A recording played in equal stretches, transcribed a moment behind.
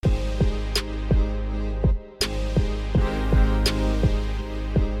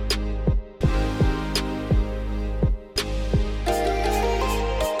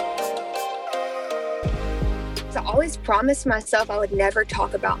promised myself I would never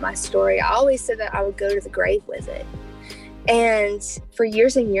talk about my story. I always said that I would go to the grave with it. And for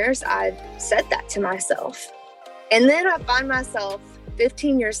years and years, I've said that to myself. And then I find myself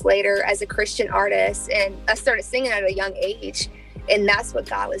 15 years later as a Christian artist, and I started singing at a young age. And that's what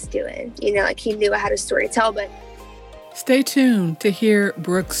God was doing. You know, like he knew I had a story to tell. But stay tuned to hear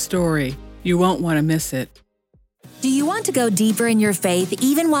Brooke's story. You won't want to miss it. Do you want to go deeper in your faith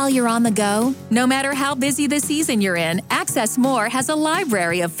even while you're on the go? No matter how busy the season you're in, Access More has a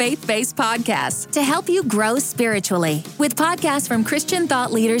library of faith-based podcasts to help you grow spiritually. With podcasts from Christian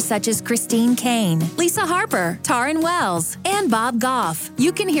thought leaders such as Christine Caine, Lisa Harper, Taryn Wells, and Bob Goff.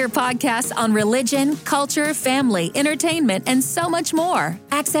 You can hear podcasts on religion, culture, family, entertainment, and so much more.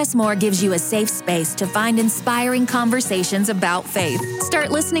 Access More gives you a safe space to find inspiring conversations about faith. Start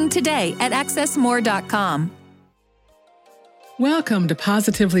listening today at accessmore.com. Welcome to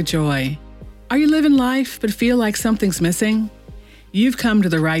Positively Joy. Are you living life but feel like something's missing? You've come to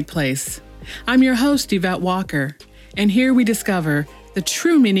the right place. I'm your host, Yvette Walker, and here we discover the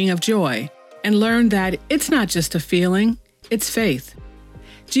true meaning of joy and learn that it's not just a feeling, it's faith.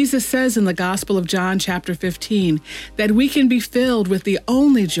 Jesus says in the Gospel of John chapter 15 that we can be filled with the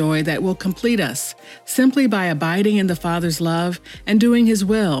only joy that will complete us simply by abiding in the Father's love and doing His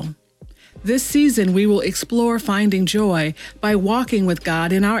will. This season, we will explore finding joy by walking with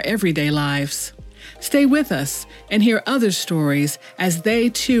God in our everyday lives. Stay with us and hear other stories as they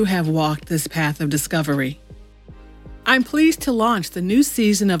too have walked this path of discovery. I'm pleased to launch the new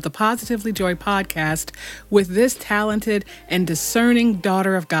season of the Positively Joy podcast with this talented and discerning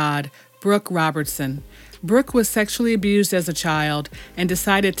daughter of God, Brooke Robertson. Brooke was sexually abused as a child and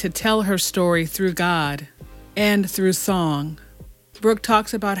decided to tell her story through God and through song. Brooke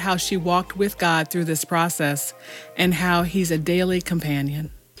talks about how she walked with God through this process and how He's a daily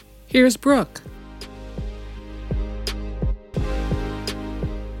companion. Here's Brooke.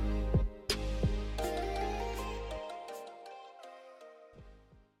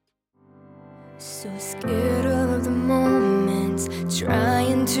 So scared of the moments,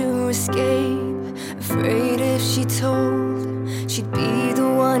 trying to escape, afraid if she told, she'd be the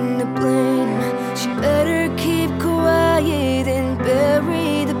one to blame. She better keep quiet and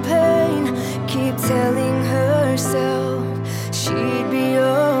bury the pain, keep telling herself she'd be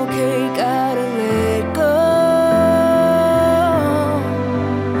okay. Gotta let go,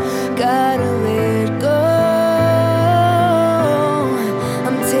 gotta let go.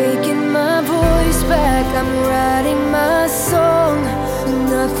 I'm taking my voice back, I'm writing my song.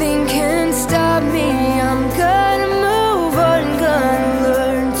 Nothing can stop me, I'm gonna move on, gonna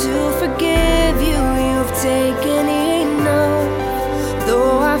learn to forgive you. You've taken enough.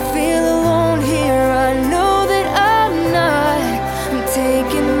 Though I feel alone here, I know that I'm not. I'm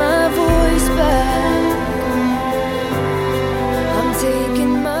taking my voice back. I'm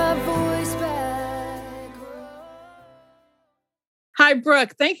taking my voice back. Hi,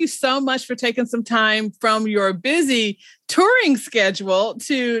 Brooke. Thank you so much for taking some time from your busy touring schedule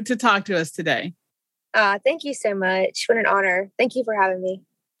to talk to us today. Thank you so much. What an honor. Thank you for having me.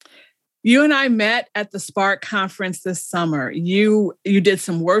 You and I met at the Spark Conference this summer. You did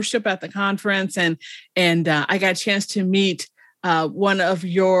some worship at the conference, and I got a chance to meet one of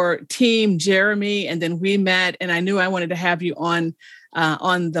your team, Jeremy, and then we met. And I knew I wanted to have you on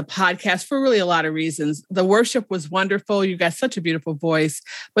the podcast for really a lot of reasons. The worship was wonderful. You got such a beautiful voice,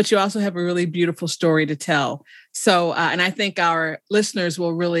 but you also have a really beautiful story to tell. So, and I think our listeners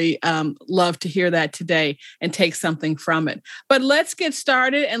will really love to hear that today and take something from it. But let's get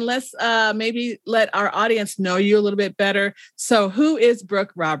started and let's maybe let our audience know you a little bit better. So who is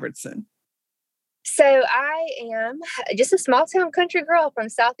Brooke Robertson? So I am just a small town country girl from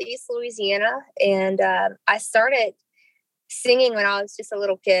Southeast Louisiana. And I started singing when I was just a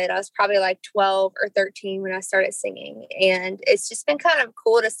little kid. I was probably like 12 or 13 when I started singing. And it's just been kind of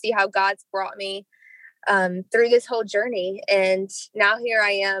cool to see how God's brought me through this whole journey. And now here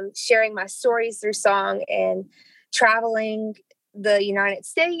I am sharing my stories through song and traveling the United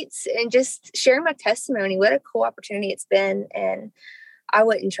States and just sharing my testimony. What a cool opportunity it's been. And I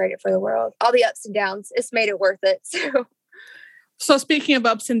wouldn't trade it for the world. All the ups and downs, it's made it worth it. So speaking of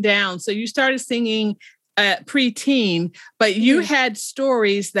ups and downs, so you started singing pre-teen, but you had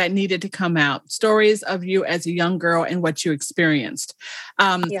stories that needed to come out, stories of you as a young girl and what you experienced.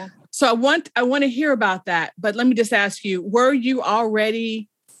 So I want to hear about that, but let me just ask you, were you already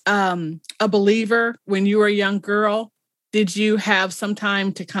a believer when you were a young girl? Did you have some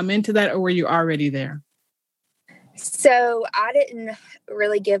time to come into that, or were you already there? So I didn't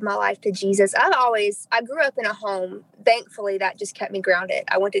really give my life to Jesus. I grew up in a home, thankfully, that just kept me grounded.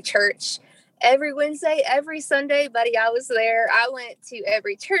 I went to church every Wednesday, every Sunday, buddy, I was there. I went to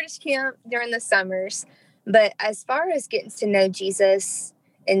every church camp during the summers. But as far as getting to know Jesus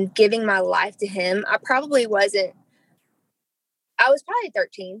and giving my life to him, I was probably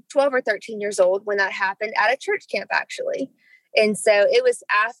 12 or 13 years old when that happened at a church camp, actually. And so it was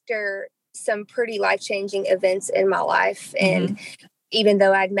after some pretty life-changing events in my life. And even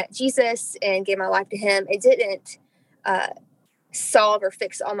though I'd met Jesus and gave my life to him, it didn't solve or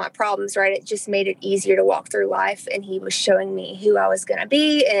fix all my problems, right? It just made it easier to walk through life. And he was showing me who I was going to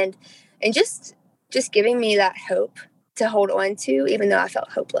be and just giving me that hope to hold on to, even though I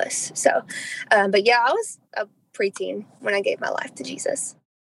felt hopeless. So, but yeah, I was a preteen when I gave my life to Jesus.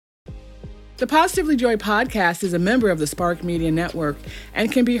 The Positively Joy podcast is a member of the Spark Media Network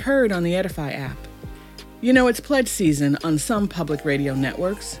and can be heard on the Edify app. You know, it's pledge season on some public radio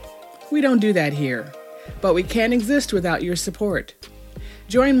networks. We don't do that here, but we can't exist without your support.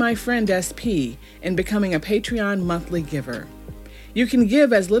 Join my friend SP in becoming a Patreon monthly giver. You can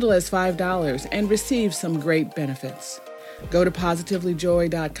give as little as $5 and receive some great benefits. Go to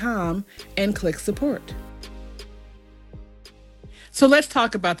positivelyjoy.com and click support. So let's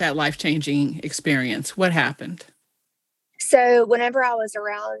talk about that life-changing experience. What happened? So whenever I was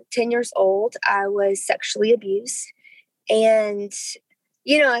around 10 years old, I was sexually abused. And,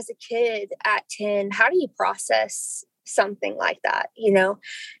 you know, as a kid at 10, how do you process something like that, you know?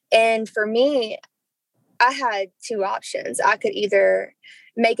 And for me, I had two options. I could either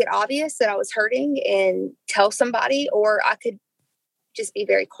make it obvious that I was hurting and tell somebody, or I could just be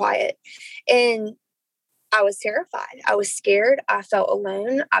very quiet. And I was terrified. I was scared. I felt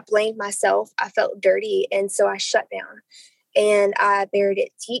alone. I blamed myself. I felt dirty. And so I shut down and I buried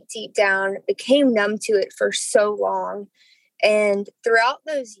it deep, deep down, became numb to it for so long. And throughout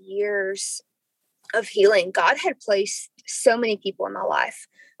those years of healing, God had placed so many people in my life,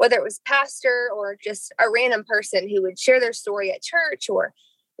 whether it was pastor or just a random person who would share their story at church or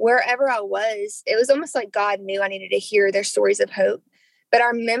wherever I was. It was almost like God knew I needed to hear their stories of hope. But I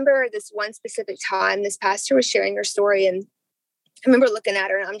remember this one specific time, this pastor was sharing her story, and I remember looking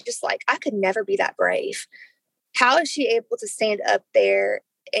at her and I'm just like, I could never be that brave. How is she able to stand up there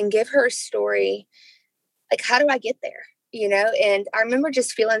and give her story? Like, how do I get there? You know? And I remember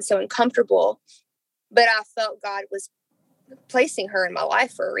just feeling so uncomfortable, but I felt God was placing her in my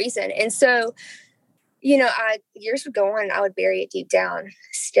life for a reason. And so, you know, years would go on and I would bury it deep down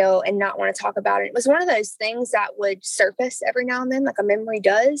still and not want to talk about it. It was one of those things that would surface every now and then, like a memory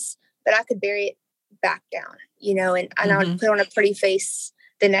does, but I could bury it back down, you know, and I would put on a pretty face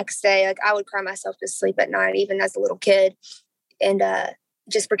the next day. Like I would cry myself to sleep at night, even as a little kid, and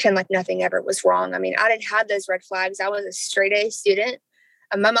just pretend like nothing ever was wrong. I mean, I didn't have those red flags. I was a straight A student.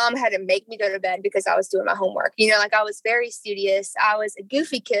 My mom had to make me go to bed because I was doing my homework. You know, like I was very studious. I was a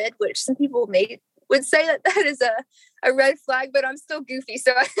goofy kid, which some people would say that is a red flag, but I'm still goofy.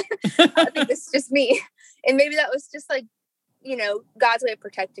 So I think it's just me. And maybe that was just like, you know, God's way of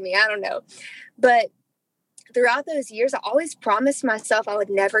protecting me. I don't know. But throughout those years, I always promised myself I would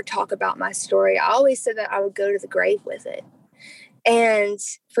never talk about my story. I always said that I would go to the grave with it. And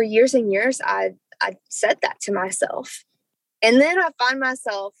for years and years, I said that to myself. And then I find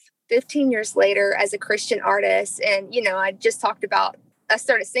myself 15 years later as a Christian artist. And, you know, I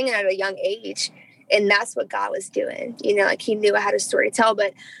started singing at a young age. And that's what God was doing. You know, like he knew I had a story to tell,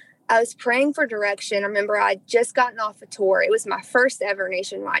 but I was praying for direction. I remember I'd just gotten off a tour. It was my first ever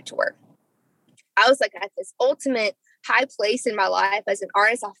nationwide tour. I was like at this ultimate high place in my life as an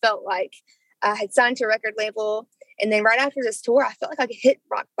artist. I felt like I had signed to a record label. And then right after this tour, I felt like I could hit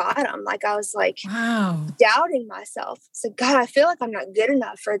rock bottom. Like I was like doubting myself. So God, I feel like I'm not good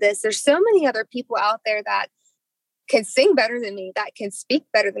enough for this. There's so many other people out there that can sing better than me, that can speak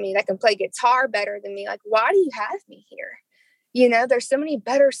better than me, that can play guitar better than me. Like, why do you have me here? You know, there's so many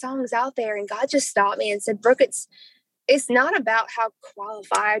better songs out there. And God just stopped me and said, Brooke, it's not about how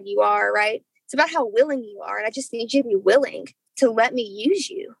qualified you are, right? It's about how willing you are. And I just need you to be willing to let me use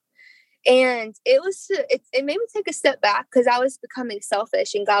you. And it made me take a step back because I was becoming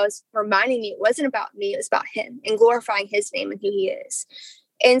selfish and God was reminding me it wasn't about me, it was about him and glorifying his name and who he is.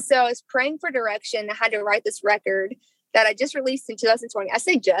 And so I was praying for direction. I had to write this record that I just released in 2020. I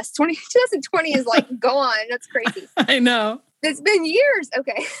say 2020 is like gone. That's crazy. I know. It's been years.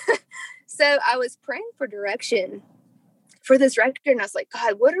 Okay. So I was praying for direction for this record. And I was like,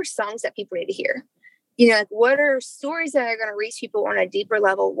 God, what are songs that people need to hear? You know, like what are stories that are going to reach people on a deeper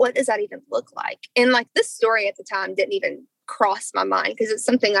level? What does that even look like? And like this story at the time didn't even cross my mind because it's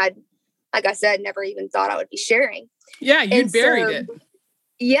something like I said, never even thought I would be sharing. Yeah, you buried it.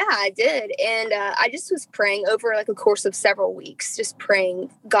 Yeah, I did. And I just was praying over like a course of several weeks, just praying,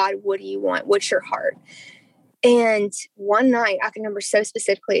 God, what do you want? What's your heart? And one night, I can remember so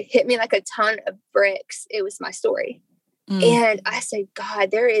specifically, it hit me like a ton of bricks. It was my story. And I said,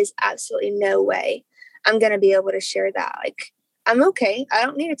 God, there is absolutely no way I'm going to be able to share that. Like, I'm okay. I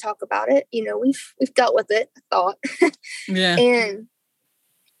don't need to talk about it. You know, we've dealt with it, I thought. Yeah. And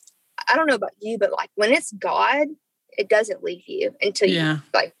I don't know about you, but like when it's God, it doesn't leave you until you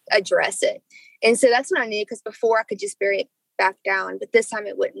like address it. And so that's what I knew, because before I could just bury it back down, but this time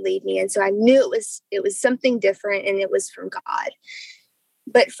it wouldn't leave me. And so I knew it was something different, and it was from God.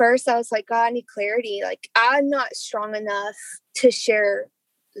 But first I was like, God, I need clarity. Like, I'm not strong enough to share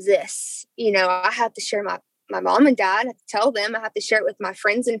this. You know, I have to share my mom and dad. I have to tell them. I have to share it with my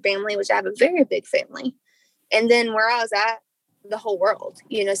friends and family, which I have a very big family. And then where I was at, the whole world,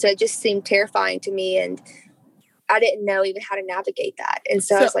 you know, so it just seemed terrifying to me. And I didn't know even how to navigate that. And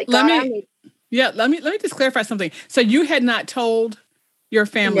so I was like, God, let me just clarify something. So you had not told your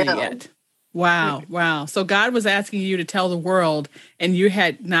family yet? Wow. Mm-hmm. Wow. So God was asking you to tell the world, and you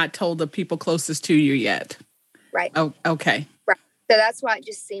had not told the people closest to you yet. Right. Oh, okay. Right. So that's why it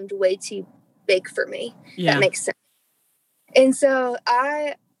just seemed way too big for me. Yeah. That makes sense. And so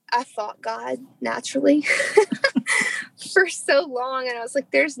I fought God naturally for so long. And I was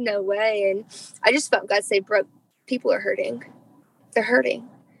like, there's no way. And I just felt God say, Brooke, people are hurting. They're hurting.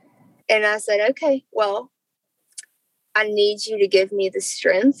 And I said, okay, well, I need you to give me the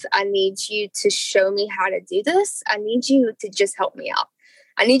strength. I need you to show me how to do this. I need you to just help me out.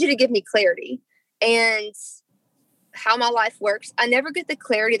 I need you to give me clarity. And how my life works, I never get the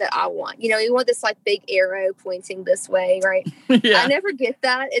clarity that I want. You know, you want this like big arrow pointing this way, right? Yeah. I never get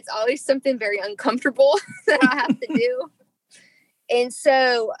that. It's always something very uncomfortable that I have to do. And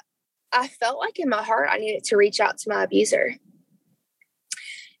so I felt like in my heart, I needed to reach out to my abuser.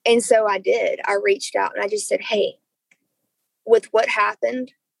 And so I did. I reached out and I just said, hey, with what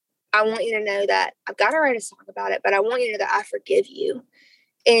happened, I want you to know that I've got to write a song about it, but I want you to know that I forgive you.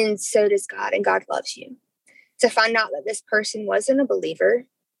 And so does God, and God loves you. To find out that this person wasn't a believer.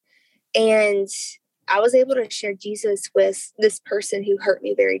 And I was able to share Jesus with this person who hurt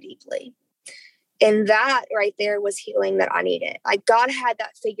me very deeply. And that right there was healing that I needed. Like, God had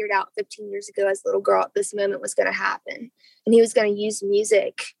that figured out 15 years ago as a little girl. This moment was going to happen. And he was going to use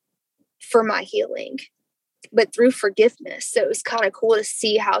music for my healing, but through forgiveness. So it was kind of cool to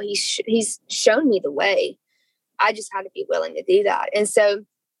see how he's shown me the way. I just had to be willing to do that. And so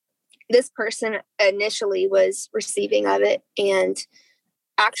this person initially was receiving of it and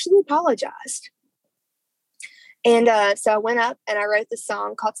actually apologized. And so I went up and I wrote this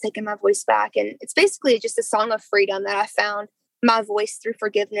song called Taking My Voice Back. And it's basically just a song of freedom that I found my voice through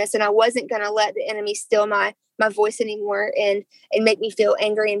forgiveness. And I wasn't going to let the enemy steal my voice anymore and make me feel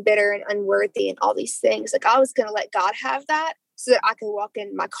angry and bitter and unworthy and all these things. Like, I was going to let God have that so that I could walk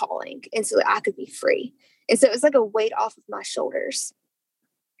in my calling and so that I could be free. And so it was like a weight off of my shoulders.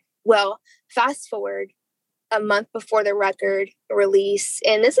 Well, fast forward a month before the record release,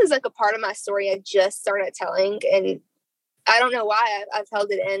 and this is like a part of my story I just started telling, and I don't know why I've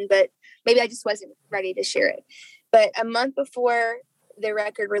held it in, but maybe I just wasn't ready to share it. But a month before the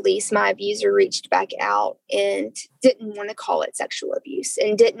record release, my abuser reached back out and didn't want to call it sexual abuse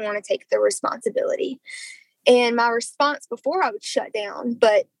and didn't want to take the responsibility. And my response before, I would shut down,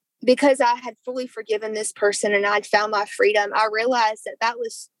 but because I had fully forgiven this person and I'd found my freedom, I realized that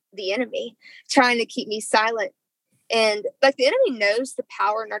was the enemy trying to keep me silent. And like, the enemy knows the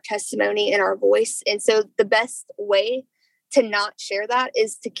power in our testimony and our voice. And so the best way to not share that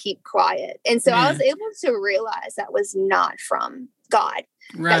is to keep quiet. And so I was able to realize that was not from God,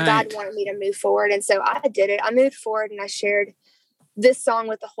 that God wanted me to move forward. And so I did it. I moved forward and I shared this song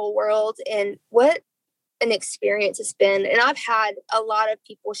with the whole world, and what an experience it's been. And I've had a lot of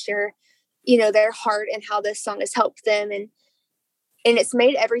people share, you know, their heart and how this song has helped them. And it's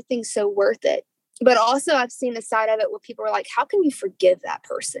made everything so worth it. But also I've seen the side of it where people are like, how can you forgive that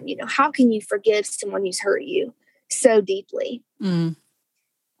person? You know, how can you forgive someone who's hurt you so deeply? And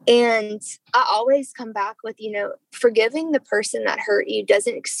I always come back with, you know, forgiving the person that hurt you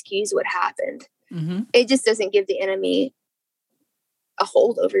doesn't excuse what happened. It just doesn't give the enemy a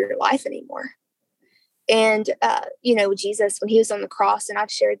hold over your life anymore. And, you know, Jesus, when he was on the cross, and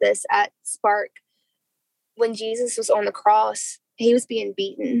I've shared this at Spark, when Jesus was on the cross, he was being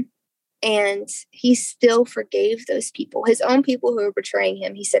beaten, and he still forgave those people, his own people who were betraying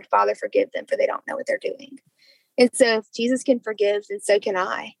him. He said, Father, forgive them, for they don't know what they're doing. And so if Jesus can forgive, then so can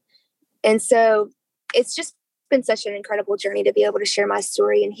I. And so it's just been such an incredible journey to be able to share my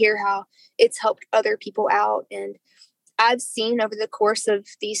story and hear how it's helped other people out. And I've seen over the course of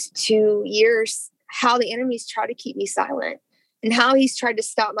these 2 years how the enemy's tried to keep me silent and how he's tried to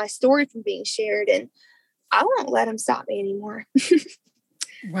stop my story from being shared. And I won't let him stop me anymore.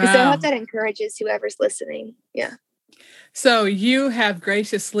 Wow. So I hope that encourages whoever's listening. Yeah. So you have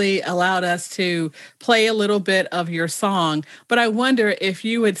graciously allowed us to play a little bit of your song, but I wonder if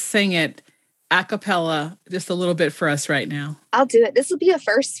you would sing it a cappella just a little bit for us right now. I'll do it. This will be a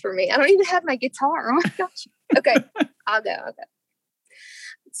first for me. I don't even have my guitar. Oh my gosh. Okay. I'll go.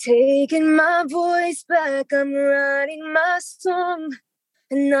 Taking my voice back, I'm writing my song.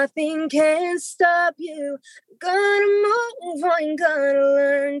 And nothing can stop you. Gonna move on, gonna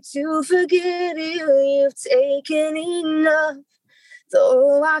learn to forgive you. You've taken enough.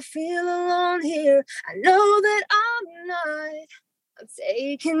 Though I feel alone here, I know that I'm not. I'm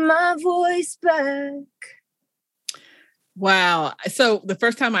taking my voice back. Wow. So the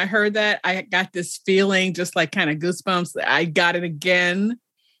first time I heard that, I got this feeling, just like kind of goosebumps. I got it again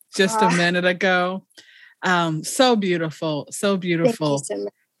just a minute ago. So beautiful. So beautiful. Thank you so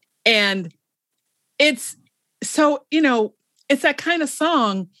much. And it's so, it's that kind of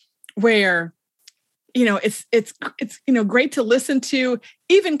song where, it's great to listen to,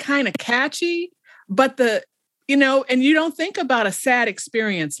 even kind of catchy, but and you don't think about a sad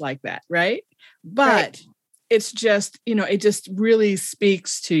experience like that, right? But right. It's just, it just really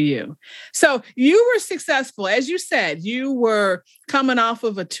speaks to you. So you were successful. As you said, you were coming off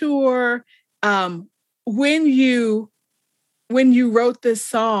of a tour. When you wrote this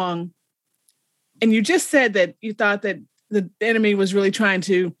song, and you just said that you thought that the enemy was really trying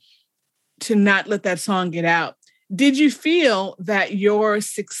to not let that song get out. Did you feel that your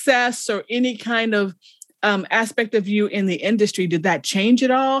success or any kind of aspect of you in the industry, did that change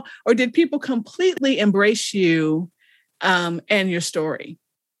at all? Or did people completely embrace you and your story?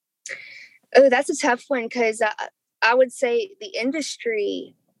 Oh, that's a tough one, because I would say the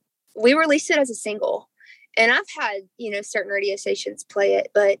industry, we released it as a single. And I've had, certain radio stations play it,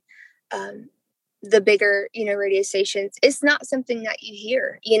 but the bigger, radio stations, it's not something that you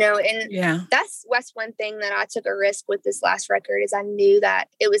hear, and yeah, that's one thing that I took a risk with this last record, is I knew that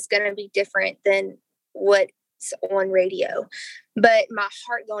it was going to be different than what's on radio. But my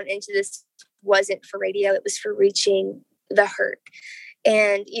heart going into this wasn't for radio. It was for reaching the hurt.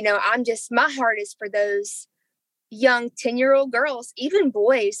 And, my heart is for those young 10-year-old girls, even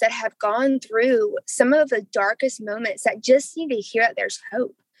boys that have gone through some of the darkest moments, that just need to hear that there's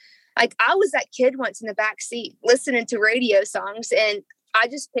hope. Like, I was that kid once in the back seat listening to radio songs, and I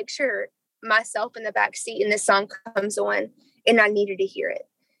just picture myself in the back seat and this song comes on and I needed to hear it.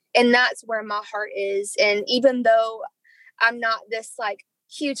 And that's where my heart is. And even though I'm not this like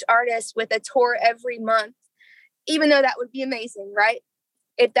huge artist with a tour every month, even though that would be amazing, right?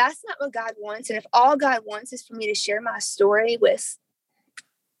 If that's not what God wants, and if all God wants is for me to share my story with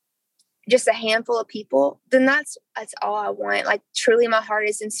just a handful of people, then that's all I want. Like, truly my heart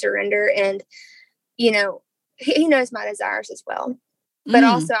is in surrender, and he knows my desires as well. But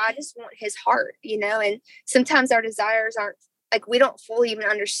also I just want his heart, and sometimes our desires aren't, like, we don't fully even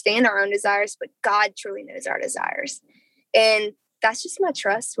understand our own desires, but God truly knows our desires. And that's just my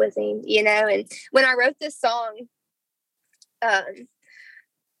trust with him, and when I wrote this song,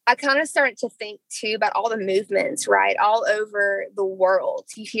 I kind of started to think too about all the movements, right? All over the world.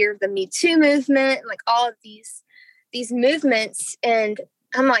 You hear the Me Too movement, and like all of these movements. And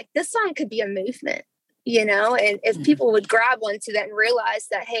I'm like, this song could be a movement, and if people would grab onto that and realize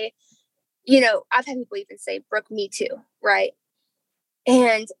that, hey, I've had people even say, Brooke, me too, right?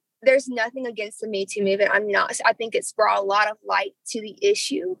 And there's nothing against the Me Too movement. I think it's brought a lot of light to the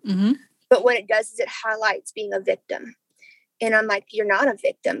issue. Mm-hmm. But what it does is it highlights being a victim. And I'm like, you're not a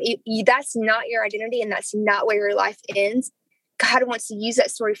victim. That's not your identity, and that's not where your life ends. God wants to use that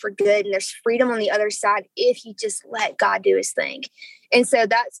story for good, and there's freedom on the other side if you just let God do his thing. And so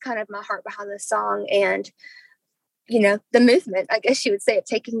that's kind of my heart behind the song, and, the movement, I guess you would say, of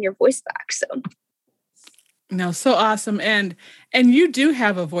taking your voice back. So. No, so awesome. And you do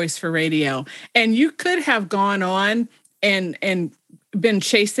have a voice for radio, and you could have gone on and been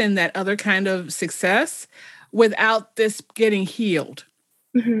chasing that other kind of success without this getting healed.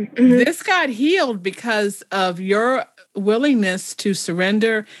 Mm-hmm, mm-hmm. This got healed because of your willingness to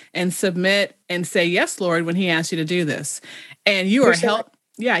surrender and submit and say, yes, Lord, when he asked you to do this. And you are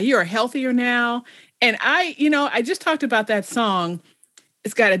you are healthier now. And I just talked about that song.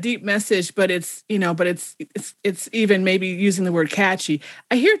 It's got a deep message, but it's even maybe using the word catchy.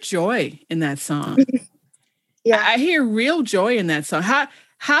 I hear joy in that song. Yeah. I hear real joy in that song.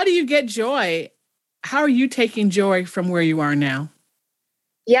 How do you get joy? How are you taking joy from where you are now?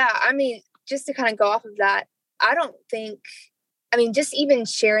 Yeah, I mean, just to kind of go off of that, I don't think, I mean, just even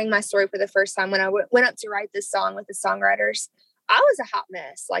sharing my story for the first time when I went up to write this song with the songwriters, I was a hot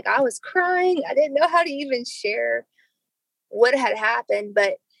mess. Like, I was crying. I didn't know how to even share what had happened,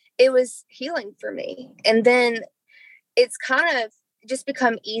 but it was healing for me. And then it's kind of just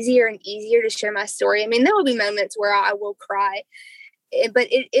become easier and easier to share my story. I mean, there will be moments where I will cry, but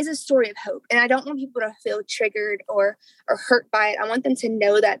it is a story of hope. And I don't want people to feel triggered or hurt by it. I want them to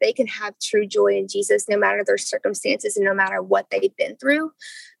know that they can have true joy in Jesus, no matter their circumstances and no matter what they've been through.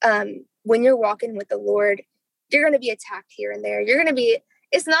 When you're walking with the Lord, you're going to be attacked here and there.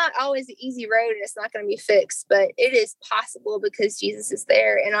 It's not always an easy road and it's not going to be fixed, but it is possible because Jesus is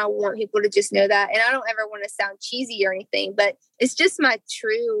there. And I want people to just know that. And I don't ever want to sound cheesy or anything, but it's just my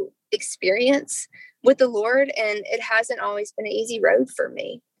true experience with the Lord. And it hasn't always been an easy road for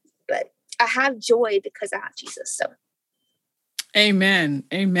me, but I have joy because I have Jesus. So. Amen.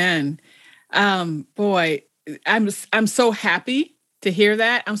 Amen. Boy, I'm so happy to hear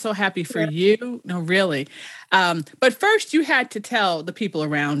that. I'm so happy for you. No, really. But first you had to tell the people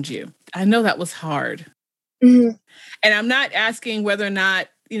around you. I know that was hard. Mm-hmm. And I'm not asking whether or not,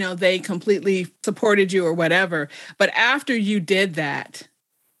 they completely supported you or whatever, but after you did that,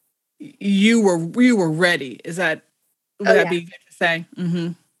 you were ready. Would that be good to say?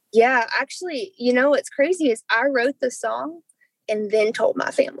 Mm-hmm. Yeah, actually, what's crazy is I wrote the song and then told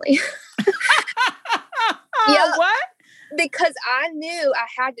my family. Yeah. What? Because I knew I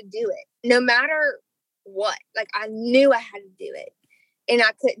had to do it no matter what. Like, I knew I had to do it and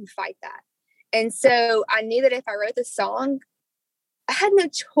I couldn't fight that. And so I knew that if I wrote the song, I had no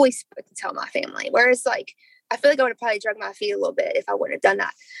choice but to tell my family. Whereas, like, I feel like I would have probably dragged my feet a little bit if I wouldn't have done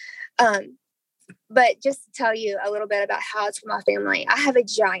that. But just to tell you a little bit about how it's for my family, I have a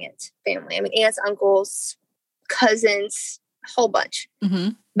giant family. I mean, aunts, uncles, cousins, a whole bunch. Mm-hmm.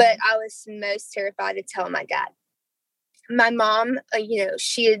 But I was most terrified to tell my dad. My mom,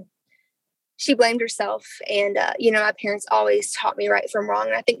 she blamed herself. And, my parents always taught me right from wrong.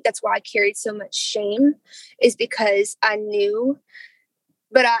 And I think that's why I carried so much shame, is because I knew,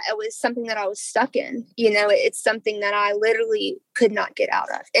 but it was something that I was stuck in. It's something that I literally could not get out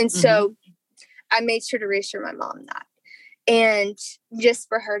of. And so I made sure to reassure my mom that. And just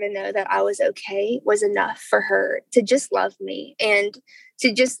for her to know that I was okay was enough for her to just love me and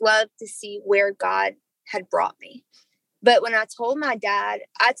to just love to see where God had brought me. But when I told my dad,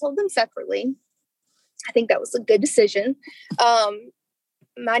 I told them separately. I think that was a good decision.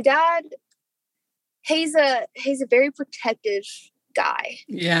 My dad, he's a very protective guy.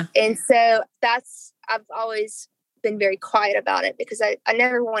 Yeah. And so I've always been very quiet about it because I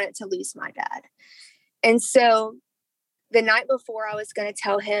never wanted to lose my dad. And so the night before I was going to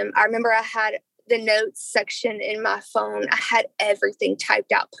tell him, I remember I had the notes section in my phone. I had everything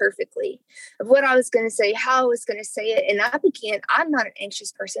typed out perfectly of what I was going to say, how I was going to say it. And I'm not an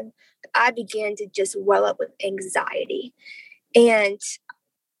anxious person, but I began to just well up with anxiety. And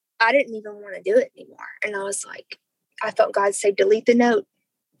I didn't even want to do it anymore. And I was like, I felt God say, delete the note,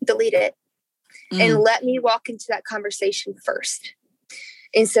 delete it, and let me walk into that conversation first.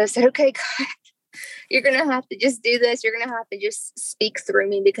 And so I said, okay, God, you're going to have to just do this. You're going to have to just speak through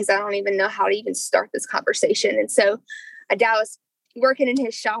me because I don't even know how to even start this conversation. And so my dad was working in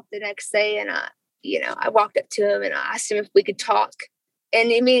his shop the next day, and I walked up to him and I asked him if we could talk.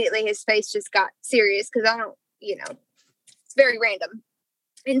 And immediately his face just got serious because it's very random.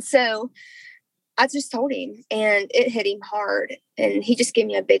 And so I just told him, and it hit him hard. And he just gave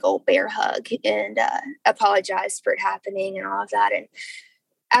me a big old bear hug and apologized for it happening and all of that. And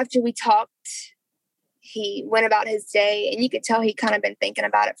after we talked, he went about his day, and you could tell he kind of been thinking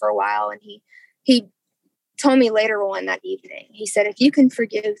about it for a while. And he told me later on that evening, he said, if you can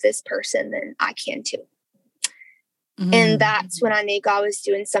forgive this person, then I can too. Mm-hmm. And that's when I knew God was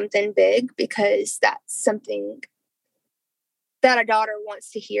doing something big, because that's something that a daughter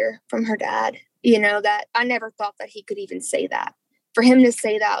wants to hear from her dad, that I never thought that he could even say that. For him to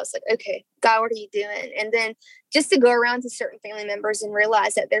say that, I was like, okay, God, what are you doing? And then just to go around to certain family members and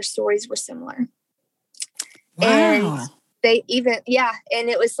realize that their stories were similar. Wow. And they and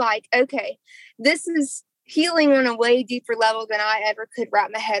it was like, okay, this is healing on a way deeper level than I ever could wrap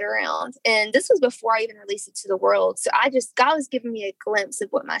my head around. And this was before I even released it to the world. So God was giving me a glimpse of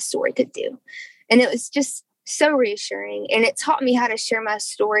what my story could do. And it was just so reassuring. And it taught me how to share my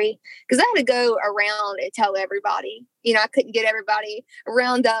story, because I had to go around and tell everybody. I couldn't get everybody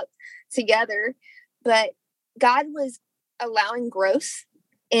round up together, but God was allowing growth,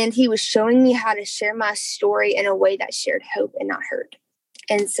 and he was showing me how to share my story in a way that shared hope and not hurt.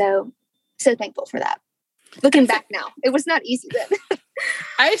 And so thankful for that. Looking back now, it was not easy then.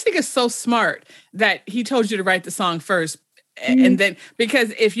 I just think it's so smart that he told you to write the song first. Mm-hmm. And then,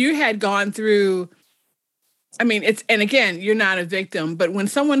 because if you had gone through, I mean, and again, you're not a victim, but when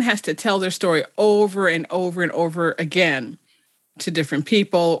someone has to tell their story over and over and over again to different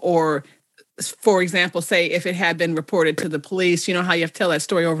people, or for example, say if it had been reported to the police, you know how you have to tell that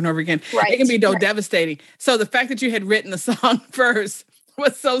story over and over again. Right. It can be devastating. So the fact that you had written the song first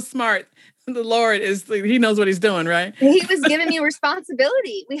was so smart. The Lord he knows what he's doing, right? He was giving me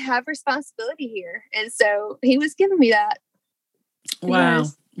responsibility. We have responsibility here. And so he was giving me that. Wow.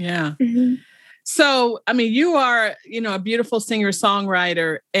 Yes. Yeah. Mm-hmm. So, I mean, you are, a beautiful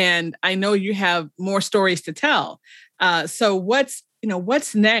singer-songwriter, and I know you have more stories to tell. So what's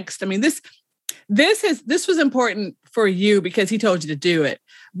next? I mean, this was important for you because he told you to do it,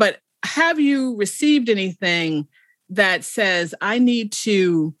 but have you received anything that says, I need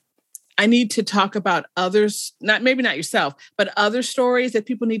to talk about others, maybe not yourself, but other stories that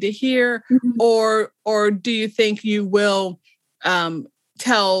people need to hear? Mm-hmm. Or do you think you will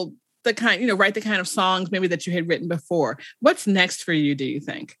tell the write the kind of songs maybe that you had written before? What's next for you, do you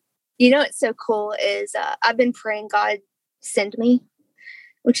think? What's so cool is I've been praying God send me,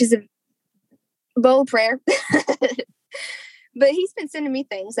 which is a bold prayer. But he's been sending me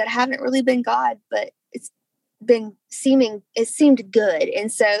things that haven't really been God, but it seemed good.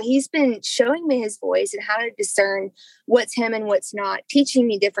 And so he's been showing me his voice and how to discern what's him and what's not, teaching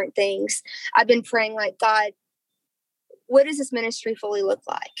me different things. I've been praying like, God, what does this ministry fully look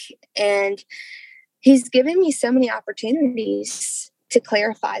like? And he's given me so many opportunities to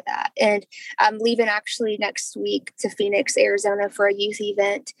clarify that. And I'm leaving actually next week to Phoenix, Arizona for a youth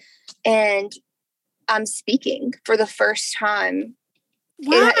event. And I'm speaking for the first time.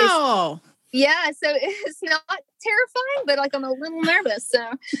 Wow. So it's not terrifying, but like I'm a little nervous.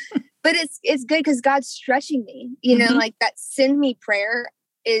 So, but it's good because God's stretching me, Mm-hmm. like that send me prayer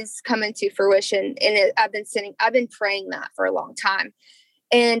is coming to fruition. And I've been praying that for a long time.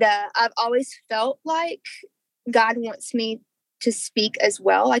 And I've always felt like God wants me to speak as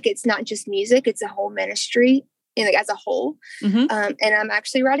well. Like it's not just music, it's a whole ministry as a whole. Mm-hmm. And I'm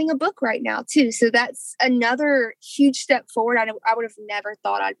actually writing a book right now too. So that's another huge step forward I would have never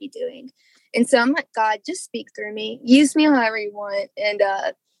thought I'd be doing. And so I'm like, God, just speak through me. Use me however you want. And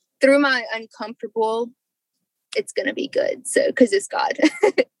through my uncomfortable, it's going to be good. So, because it's God.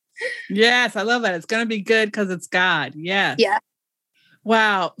 Yes, I love that. It's going to be good because it's God. Yes. Yeah.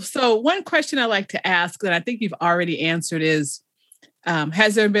 Wow. So one question I like to ask that I think you've already answered is,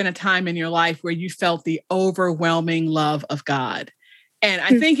 has there been a time in your life where you felt the overwhelming love of God? And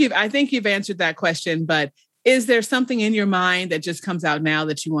I think you've answered that question, but is there something in your mind that just comes out now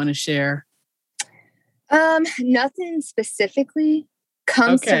that you want to share? Nothing specifically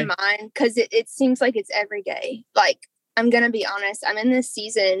comes to mind because it seems like it's every day. Like, I'm going to be honest. I'm in this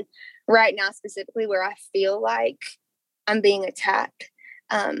season right now specifically where I feel like I'm being attacked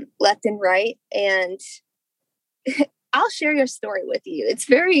left and right. And I'll share your story with you. It's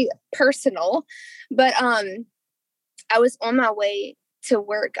very personal, but I was on my way to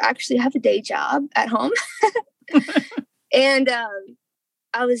work. I actually have a day job at home. And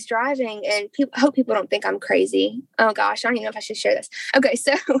I was driving, and I hope people don't think I'm crazy. Oh gosh, I don't even know if I should share this. Okay,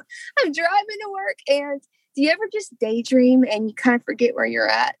 so I'm driving to work, and do you ever just daydream and you kind of forget where you're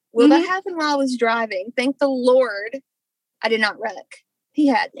at? Well, that happened while I was driving. Thank the Lord I did not wreck. He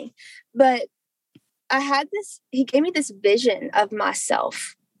had me. But he gave me this vision of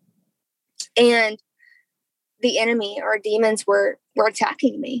myself, and the enemy or demons were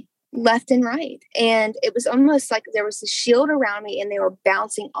attacking me left and right. And it was almost like there was a shield around me and they were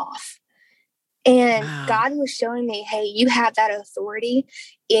bouncing off. And wow. God was showing me, hey, you have that authority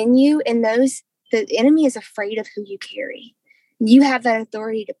in you. And the enemy is afraid of who you carry. You have that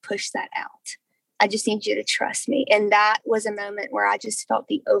authority to push that out. I just need you to trust me. And that was a moment where I just felt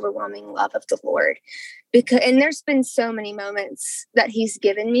the overwhelming love of the Lord. And there's been so many moments that he's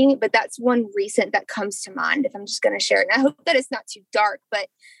given me, but that's one recent that comes to mind if I'm just going to share it. And I hope that it's not too dark, but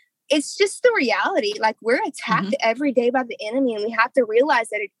it's just the reality. Like, we're attacked every day by the enemy, and we have to realize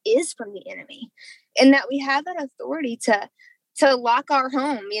that it is from the enemy and that we have that authority to lock our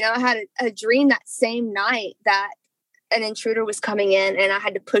home. I had a dream that same night that an intruder was coming in, and I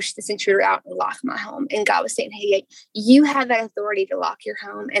had to push this intruder out and lock my home. And God was saying, hey, you have that authority to lock your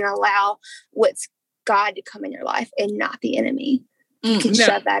home and allow what's God to come in your life and not the enemy. You can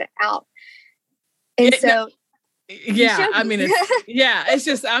shove that out. And I mean, it's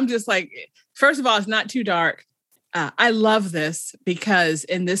just, I'm just like, first of all, it's not too dark. I love this because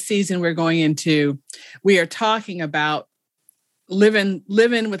in this season we're going into, we are talking about living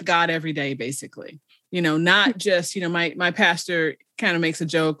with God every day, basically. Not just, my pastor kind of makes a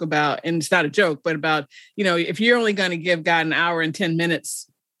joke about, and it's not a joke, but about, if you're only going to give God an hour and 10 minutes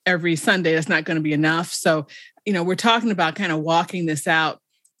every Sunday, that's not going to be enough. So, we're talking about kind of walking this out.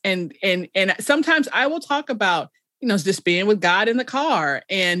 And sometimes I will talk about, just being with God in the car,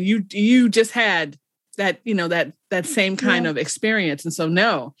 and you just had that, that same kind of experience. And so,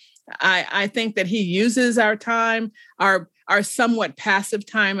 no, I think that he uses our time, our somewhat passive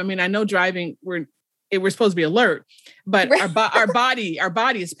time. I mean, I know driving, we're supposed to be alert, but our body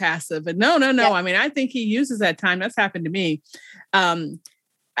is passive. And no. Yeah. I mean, I think he uses that time. That's happened to me.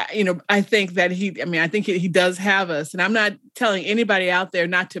 I think that he does have us, and I'm not telling anybody out there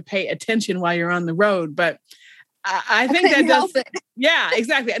not to pay attention while you're on the road, but I think that does. Yeah,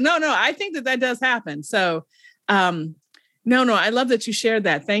 exactly. No, I think that does happen. So, no, I love that you shared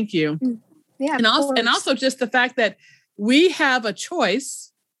that. Thank you. Yeah. And also just the fact that we have a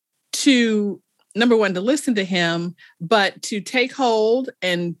choice to, number one, to listen to him, but to take hold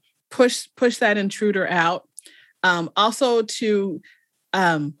and push that intruder out. Also to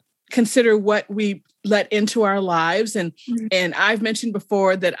consider what we let into our lives. And I've mentioned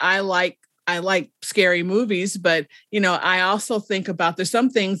before that I like scary movies, but I also think about, there's some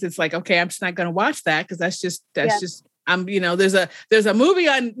things it's like, okay, I'm just not going to watch that because that's just there's a movie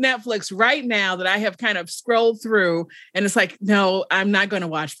on Netflix right now that I have kind of scrolled through, and it's like, no, I'm not going to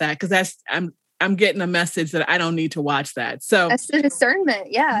watch that because I'm getting a message that I don't need to watch that. So that's the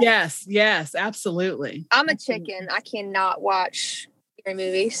discernment. Yeah. Yes, absolutely. I'm a chicken. I cannot watch scary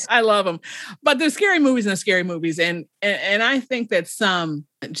movies. I love them, but there's scary movies and scary movies. And I think that some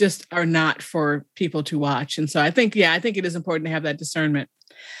just are not for people to watch. And so I think it is important to have that discernment.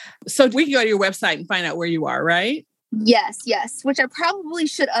 So we can go to your website and find out where you are, right? Yes. Which I probably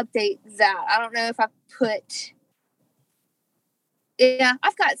should update that. I don't know if I put. Yeah,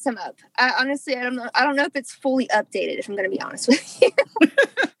 I've got some up. I don't know if it's fully updated, if I'm going to be honest with you.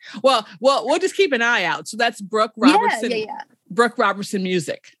 Well, we'll just keep an eye out. So that's Brooke Robertson. Yeah.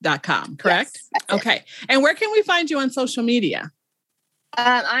 BrookeRobertsonMusic.com, correct? Yes, okay. And where can we find you on social media?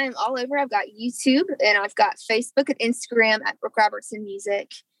 I am all over. I've got YouTube, and I've got Facebook and Instagram at Brooke Robertson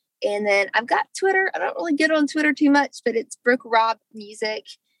Music. And then I've got Twitter. I don't really get on Twitter too much, but it's Brooke Rob Music.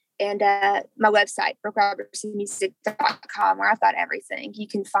 And my website, BrookeRobertsonMusic.com, where I've got everything. You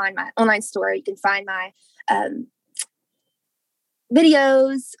can find my online store. You can find my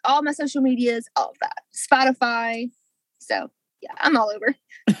videos, all my social medias, all of that. Spotify. So, yeah, I'm all over.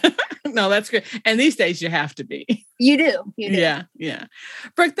 No, that's good. And these days you have to be. You do. Yeah.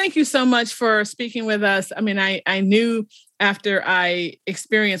 Brooke, thank you so much for speaking with us. I mean, I knew after I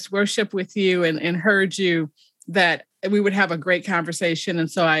experienced worship with you and heard you that we would have a great conversation. And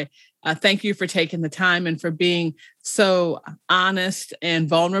so I thank you for taking the time and for being so honest and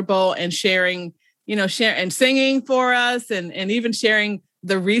vulnerable and sharing and singing for us and even sharing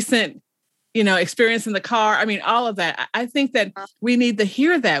the recent, experience in the car. I mean, all of that. I think that we need to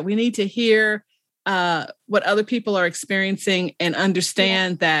hear that. We need to hear what other people are experiencing and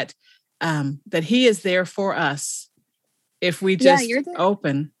understand that he is there for us if we just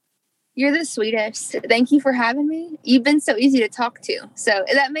open. You're the sweetest. Thank you for having me. You've been so easy to talk to. So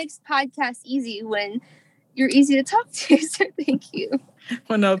that makes podcasts easy when you're easy to talk to. So thank you.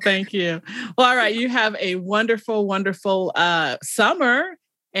 Well, no, thank you. Well, all right. You have a wonderful, wonderful summer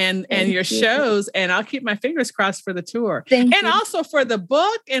and your shows. And I'll keep my fingers crossed for the tour. Thank you. Also for the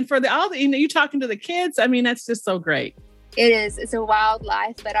book and for you talking to the kids. I mean, that's just so great. It is. It's a wild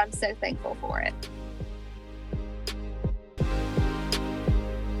life, but I'm so thankful for it.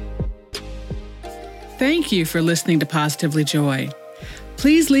 Thank you for listening to Positively Joy.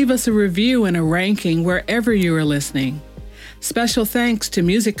 Please leave us a review and a ranking wherever you are listening. Special thanks to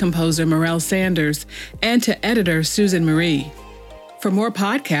music composer Morel Sanders and to editor Susan Marie. For more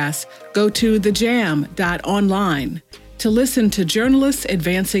podcasts, go to thejam.online to listen to Journalists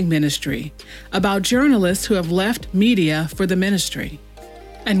Advancing Ministry, about journalists who have left media for the ministry.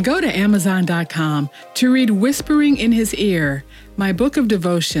 And go to Amazon.com to read Whispering in His Ear, my book of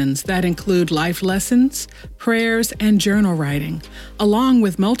devotions that include life lessons, prayers, and journal writing, along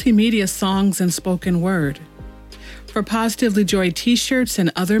with multimedia songs and spoken word. For Positively Joy t-shirts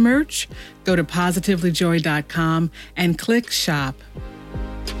and other merch, go to positivelyjoy.com and click Shop.